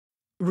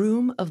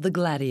Room of the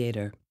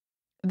Gladiator.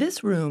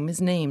 This room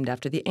is named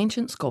after the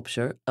ancient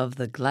sculpture of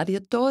the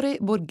Gladiatore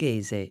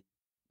Borghese,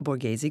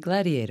 Borghese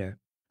Gladiator,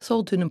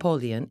 sold to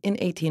Napoleon in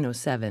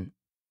 1807.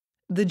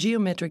 The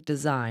geometric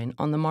design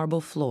on the marble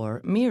floor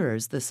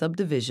mirrors the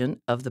subdivision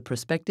of the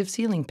perspective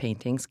ceiling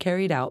paintings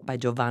carried out by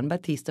Giovan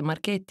Battista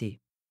Marchetti.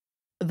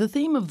 The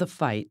theme of the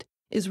fight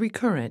is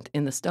recurrent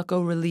in the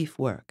stucco relief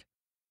work,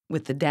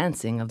 with the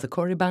dancing of the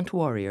Corribant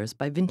warriors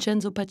by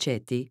Vincenzo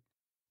Pacetti,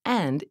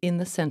 and in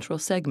the central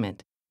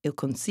segment, Il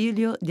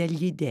Consiglio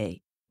degli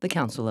Dei, the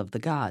Council of the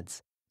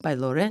Gods, by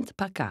Laurent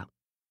Paccat,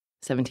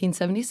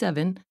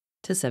 1777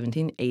 to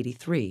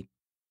 1783,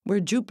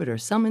 where Jupiter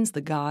summons the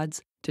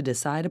gods to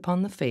decide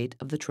upon the fate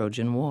of the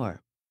Trojan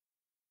War.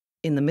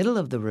 In the middle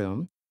of the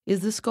room is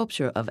the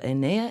sculpture of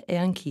Aenea e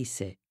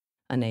Anchise,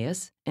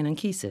 Aeneas and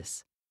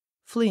Anchises,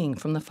 fleeing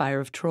from the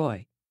fire of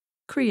Troy,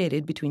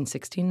 created between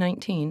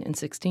 1619 and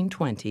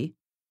 1620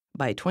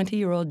 by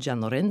 20-year-old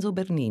Gian Lorenzo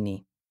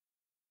Bernini.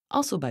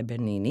 Also by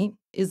Bernini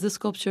is the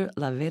sculpture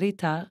La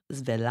Verità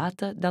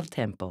svelata dal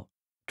tempo,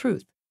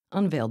 Truth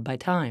unveiled by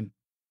time,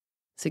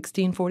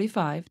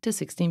 1645 to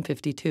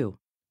 1652,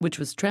 which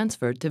was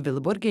transferred to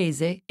Villa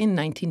Borghese in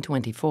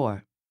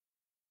 1924.